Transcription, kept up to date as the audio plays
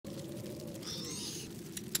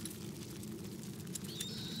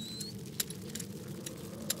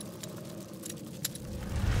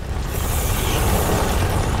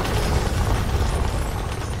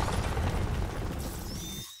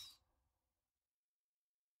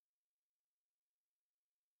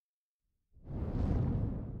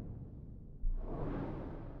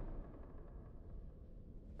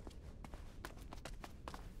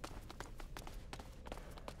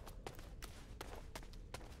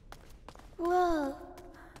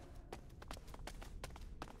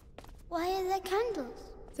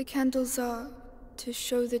candles? The candles are to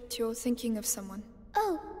show that you're thinking of someone.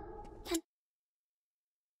 Oh, can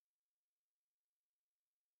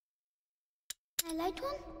I light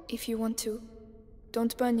one? If you want to.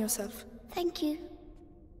 Don't burn yourself. Thank you.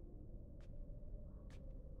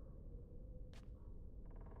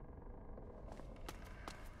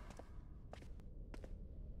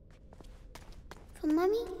 For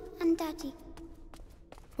Mummy and Daddy.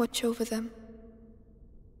 Watch over them.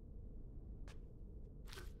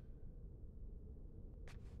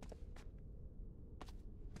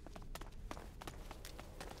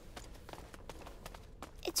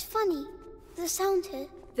 It's funny, the sound here.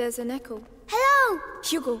 There's an echo. Hello!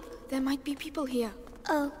 Hugo, there might be people here.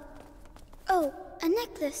 Oh. Oh, a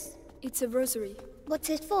necklace. It's a rosary. What's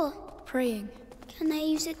it for? Praying. Can I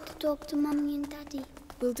use it to talk to Mummy and Daddy?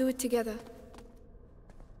 We'll do it together.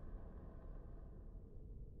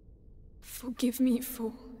 Forgive me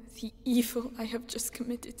for the evil I have just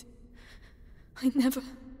committed. I never...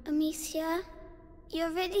 Amicia, you're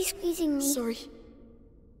really squeezing me. Sorry.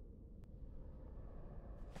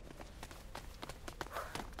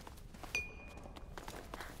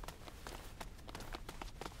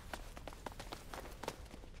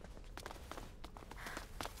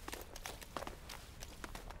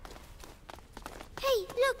 Hey,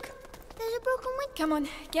 look! There's a broken window. Come on,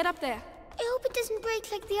 get up there. I hope it doesn't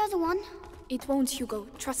break like the other one. It won't, Hugo.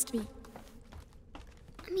 Trust me.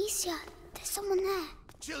 Amicia, there's someone there.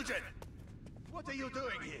 Children! What are you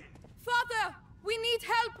doing here? Father! We need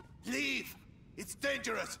help! Leave! It's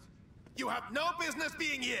dangerous! You have no business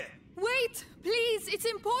being here! Wait! Please! It's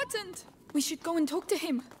important! We should go and talk to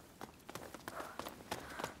him.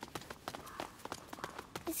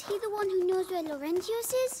 Is he the one who knows where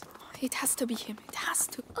Laurentius is? It has to be him. It has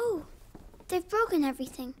to. Oh, they've broken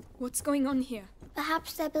everything. What's going on here?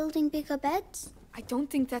 Perhaps they're building bigger beds? I don't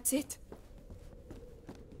think that's it.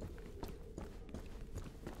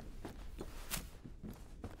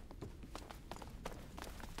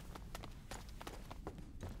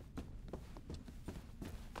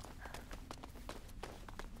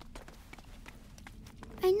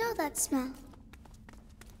 I know that smell.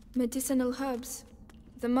 Medicinal herbs.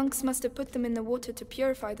 The monks must have put them in the water to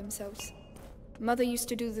purify themselves. Mother used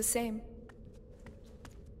to do the same.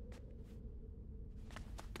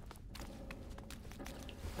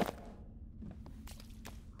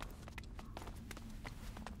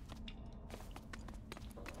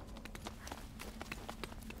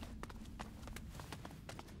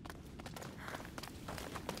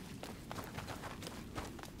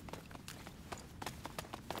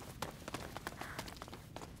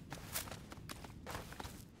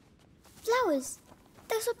 Flowers.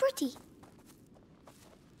 They're so pretty.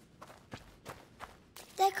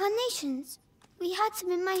 They're carnations. We had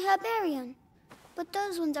some in my herbarium. But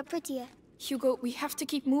those ones are prettier. Hugo, we have to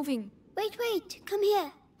keep moving. Wait, wait. Come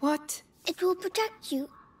here. What? It will protect you.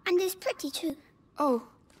 And it's pretty too. Oh.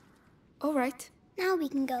 All right. Now we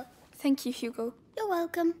can go. Thank you, Hugo. You're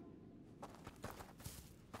welcome.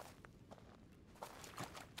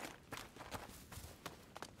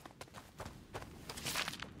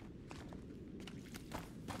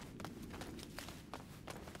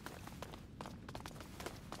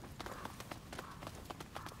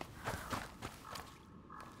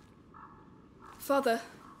 Father.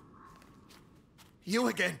 You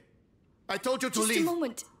again! I told you to Just leave! a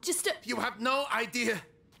moment. Just a... You have no idea!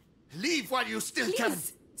 Leave while you still can!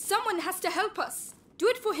 Please! Someone has to help us. Do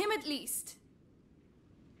it for him at least.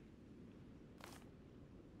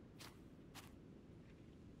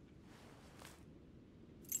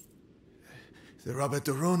 The Robert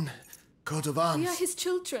de Rune, coat of arms. We are his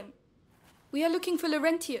children. We are looking for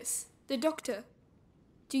Laurentius, the doctor.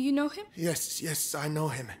 Do you know him? Yes, yes, I know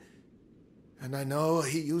him. And I know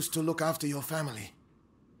he used to look after your family.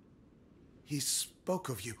 He spoke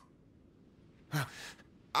of you.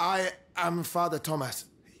 I am Father Thomas.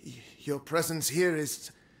 Your presence here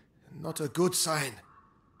is not a good sign.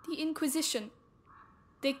 The Inquisition.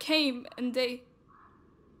 They came and they...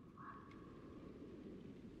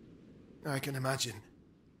 I can imagine.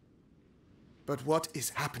 But what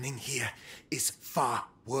is happening here is far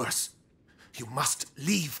worse. You must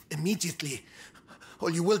leave immediately,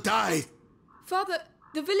 or you will die. Father,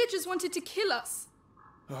 the villagers wanted to kill us.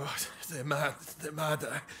 Oh, they're mad, they're mad.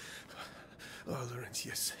 Oh,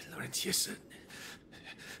 Laurentius.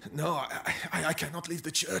 No, I cannot leave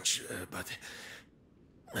the church, but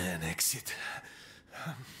an exit.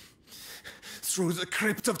 Through the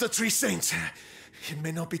crypt of the Three Saints. It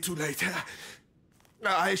may not be too late.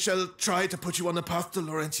 I shall try to put you on the path to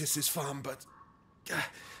Laurentius's farm, but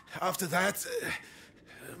after that,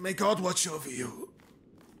 may God watch over you.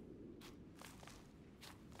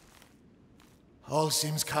 All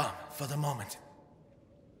seems calm for the moment.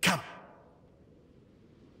 Come.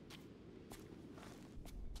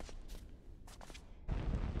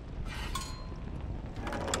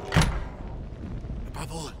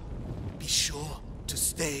 Above all, be sure to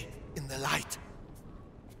stay in the light.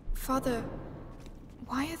 Father,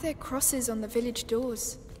 why are there crosses on the village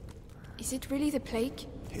doors? Is it really the plague?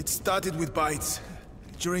 It started with bites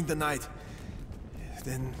during the night.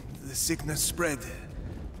 Then the sickness spread.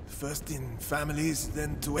 First in families,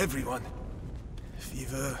 then to everyone.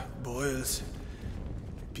 Fever, boils.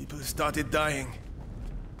 People started dying.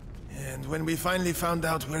 And when we finally found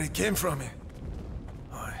out where it came from,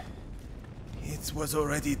 it was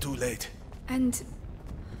already too late. And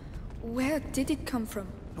where did it come from?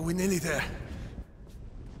 We're nearly there.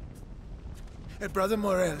 Brother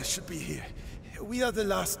Morel should be here. We are the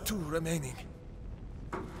last two remaining.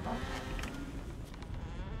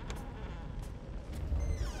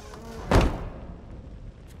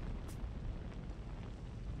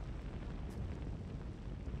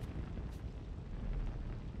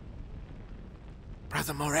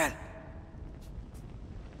 Brother Morel.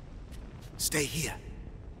 Stay here.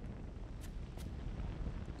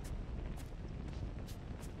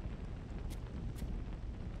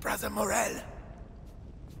 Brother Morel.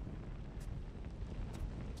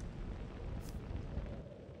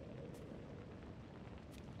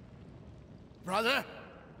 Brother?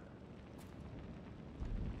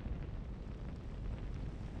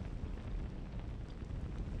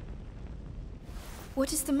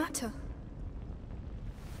 What is the matter?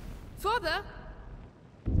 Father?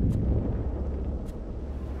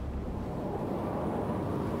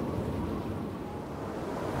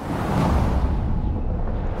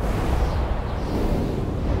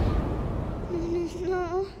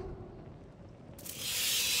 No.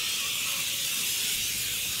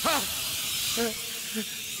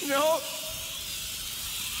 No!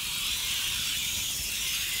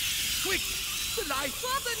 Quick! The light!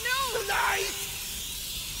 Father, no! The light!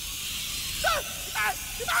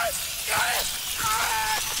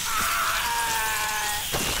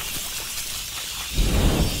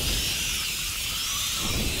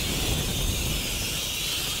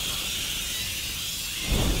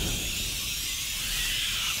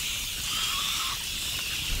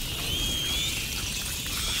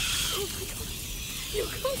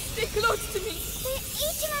 Hugo, stay close to me! They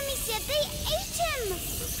ate him, Amicia! They ate him!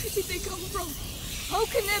 Where did they come from? How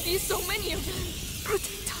can there be so many of them?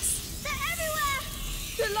 Protect us! They're everywhere!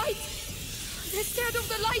 The light! They're scared of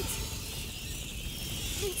the light!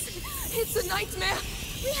 It's a nightmare!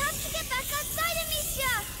 We have to get back outside,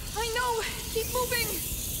 Amicia! I know! Keep moving!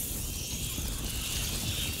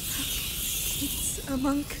 It's a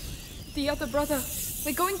monk. The other brother.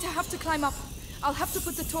 We're going to have to climb up. I'll have to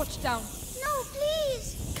put the torch down. No,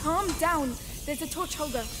 please! Calm down. There's a torch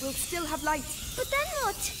holder. We'll still have light. But then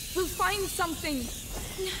what? We'll find something.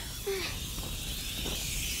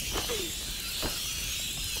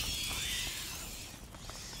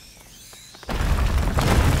 I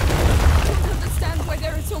don't understand why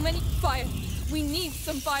there are so many. Fire. We need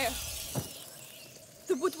some fire.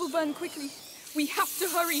 The wood will burn quickly. We have to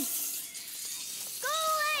hurry. Go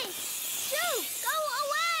away! Shoo! Go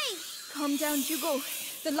away! Calm down, Hugo.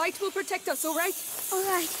 The light will protect us, all right? All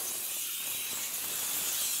right.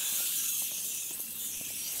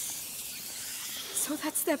 So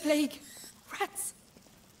that's their plague. Rats.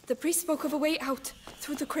 The priest spoke of a way out,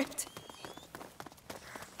 through the crypt.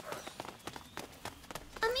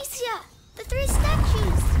 Amicia! The three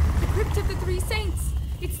statues! The crypt of the three saints.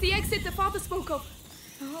 It's the exit the father spoke of.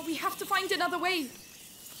 Oh, we have to find another way.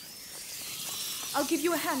 I'll give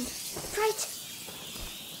you a hand. Right.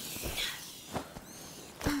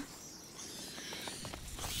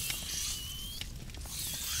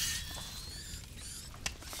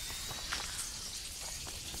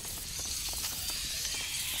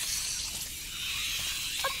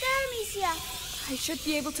 Up there, Amicia! I should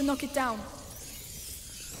be able to knock it down.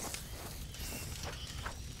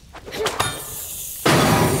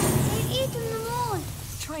 They've eaten them all!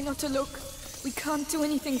 Try not to look. We can't do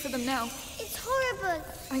anything for them now. It's horrible!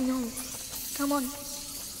 I know. Come on.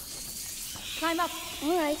 Climb up.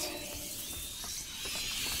 All right.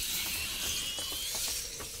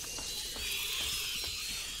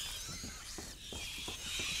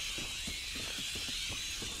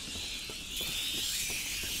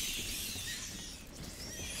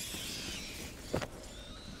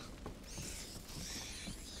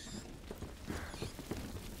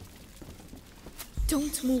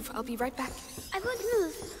 Don't move. I'll be right back. I won't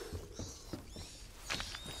move.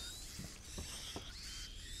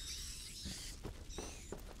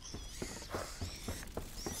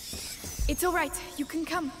 It's all right. You can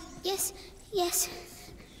come. Yes, yes.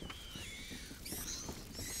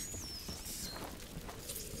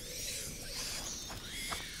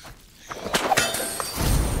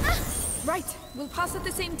 Right. We'll pass at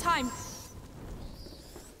the same time.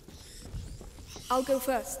 I'll go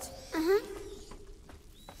first. Uh-huh.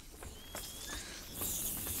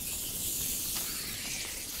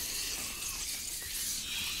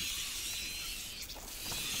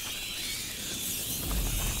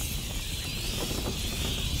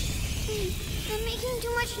 They're making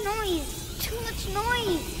too much noise. Too much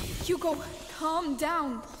noise. Hugo, calm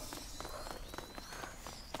down.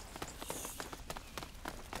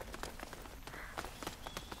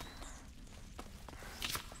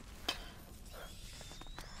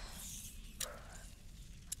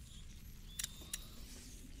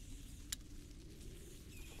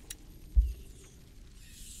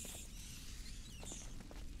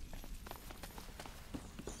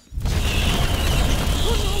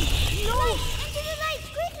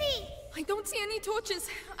 I don't see any torches.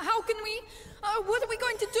 How can we... what are we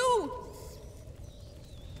going to do?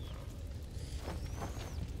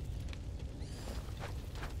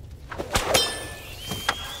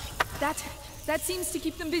 That seems to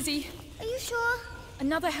keep them busy. Are you sure?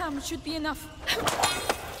 Another ham should be enough.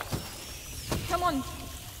 Come on.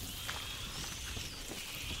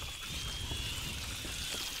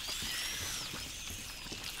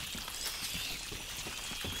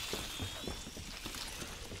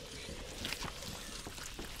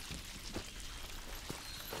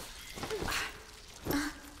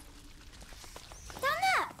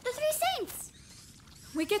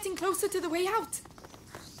 We're getting closer to the way out.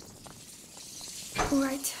 All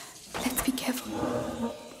right, let's be careful.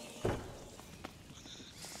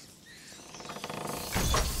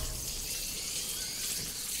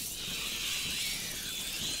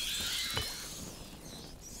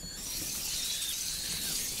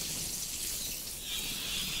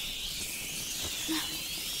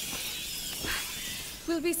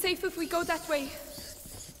 We'll be safe if we go that way.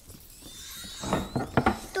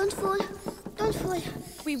 Don't fall. Don't fall.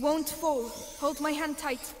 We won't fall. Hold my hand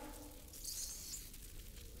tight.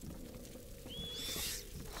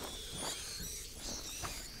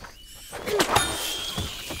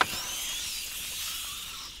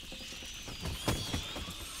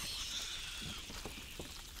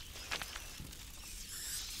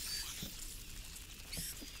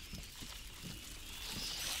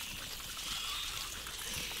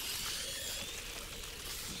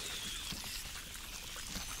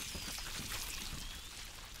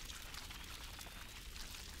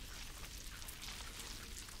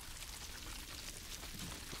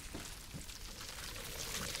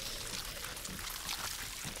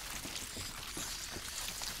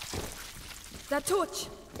 That torch!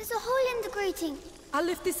 There's a hole in the grating. I'll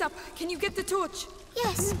lift this up. Can you get the torch?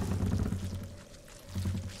 Yes.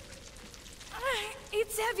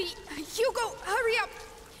 It's heavy. Hugo, hurry up!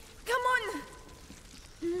 Come on!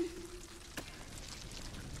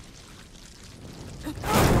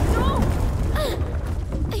 No!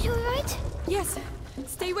 Are you alright? Yes.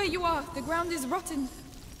 Stay where you are. The ground is rotten.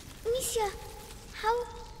 Amicia, how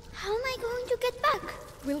am I going to get back?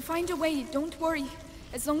 We'll find a way. Don't worry.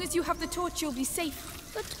 As long as you have the torch, you'll be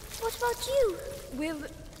safe. But what about you? We'll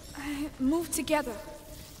move together.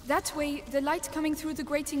 That way, the light coming through the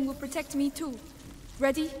grating will protect me too.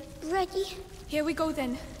 Ready? Ready. Here we go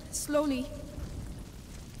then. Slowly.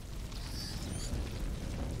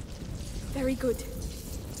 Very good.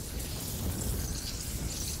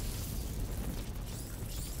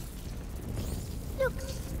 Look,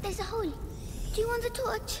 there's a hole. Do you want the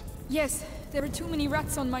torch? Yes, there are too many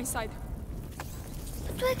rats on my side.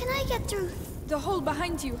 But where can I get through? The hole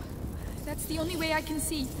behind you. That's the only way I can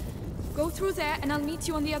see. Go through there and I'll meet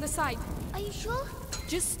you on the other side. Are you sure?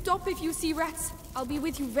 Just stop if you see rats. I'll be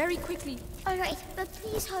with you very quickly. All right, but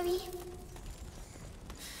please hurry.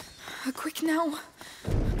 Quick now.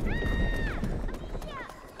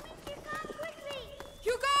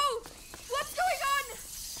 Hugo! What's going on?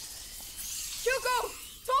 Hugo!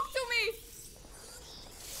 Talk to me!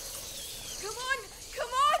 Come on! Come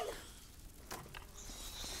on!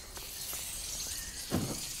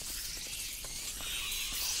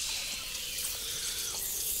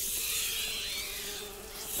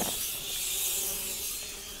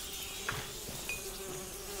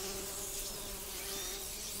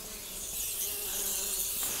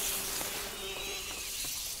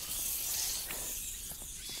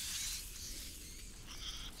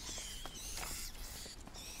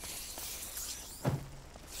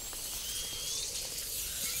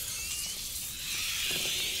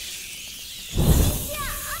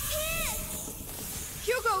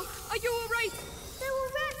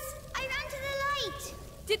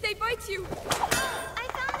 you. I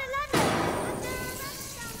found a ladder, but there are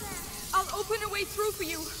rats down there. I'll open a way through for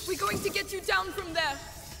you. We're going to get you down from there.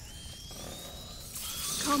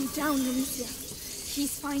 Calm down, Amicia.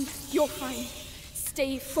 He's fine. You're fine.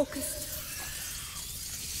 Stay focused.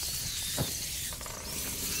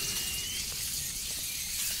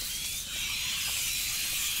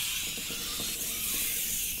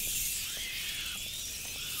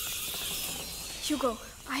 Hugo,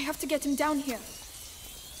 I have to get him down here.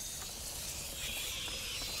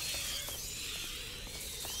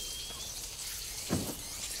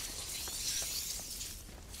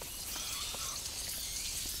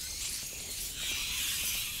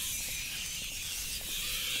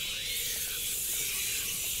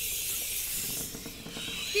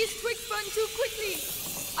 These twigs burn too quickly.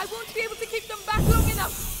 I won't be able to keep them back long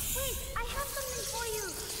enough. Wait, I have something for you.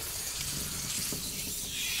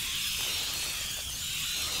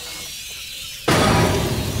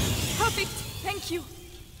 Perfect. Thank you.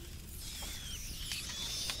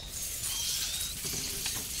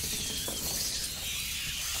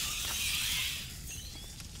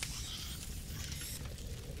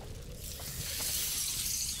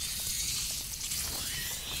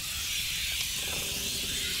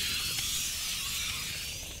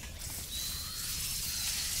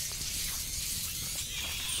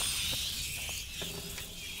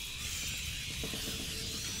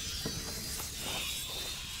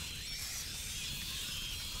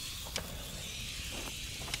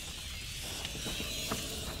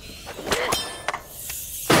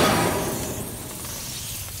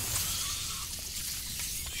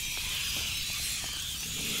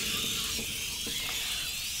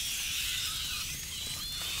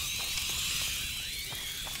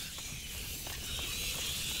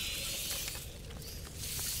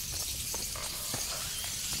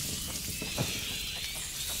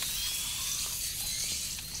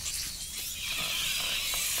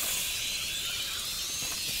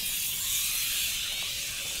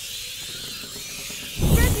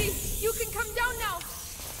 You can come down now!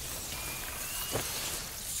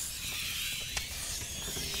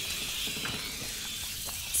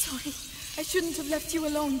 Sorry, I shouldn't have left you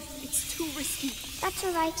alone. It's too risky. That's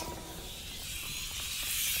all right.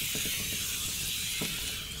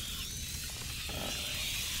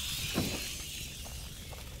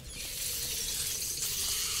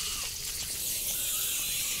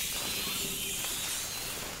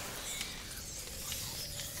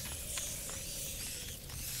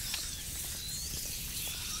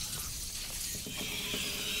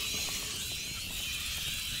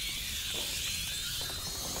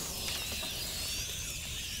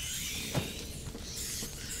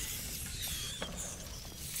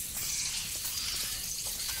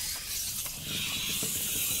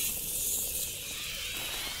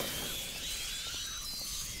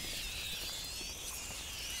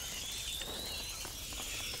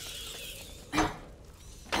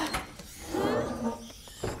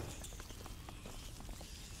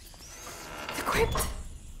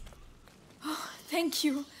 Oh, thank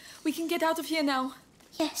you. We can get out of here now.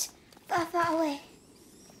 Yes, far, far away.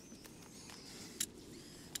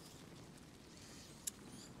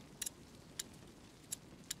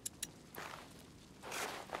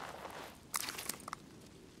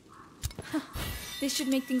 This should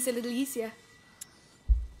make things a little easier.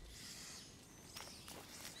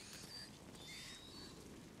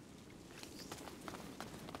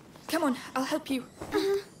 Come on, I'll help you.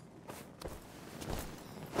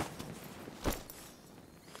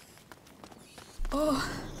 Oh,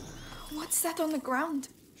 what's that on the ground?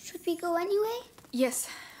 Should we go anyway? Yes,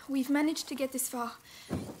 we've managed to get this far.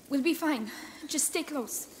 We'll be fine. Just stay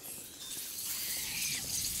close.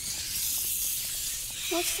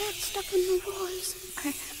 What's that stuck in the walls?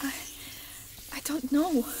 I don't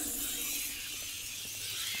know.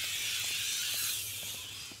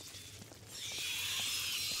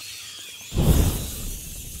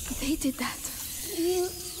 They did that.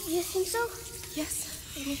 You think so? Yes,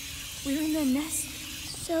 we're in their nest.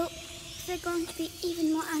 So, they're going to be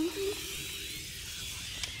even more angry?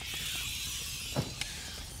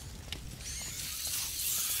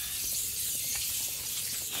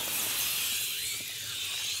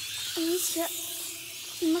 Amicia,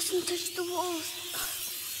 you mustn't touch the walls.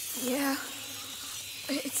 Yeah,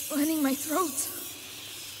 it's burning my throat.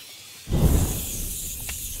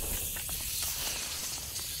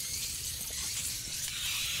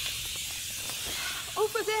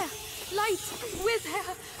 Over there! Light!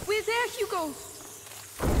 We're there, Hugo!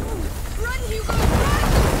 Run, Hugo! Run!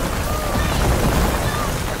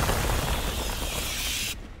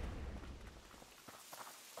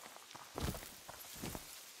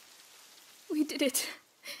 We did it.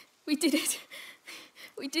 We did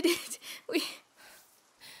did it. We...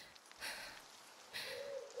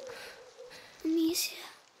 Amicia,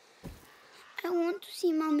 I want to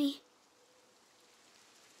see Mommy.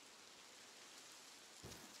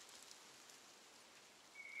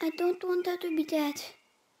 I don't want her to be dead.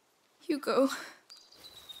 Hugo.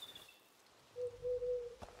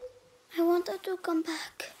 I want her to come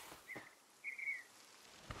back.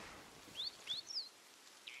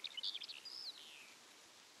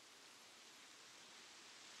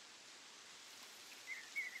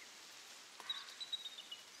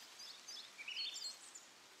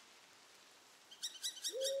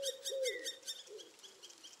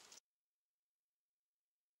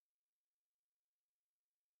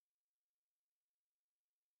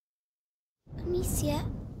 Amicia,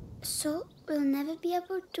 so we'll never be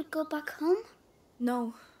able to go back home?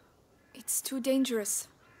 No. It's too dangerous.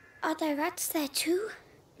 Are there rats there too?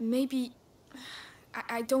 Maybe...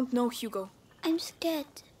 I don't know, Hugo. I'm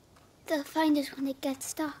scared. They'll find us when it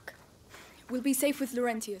gets dark. We'll be safe with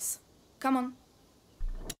Laurentius. Come on.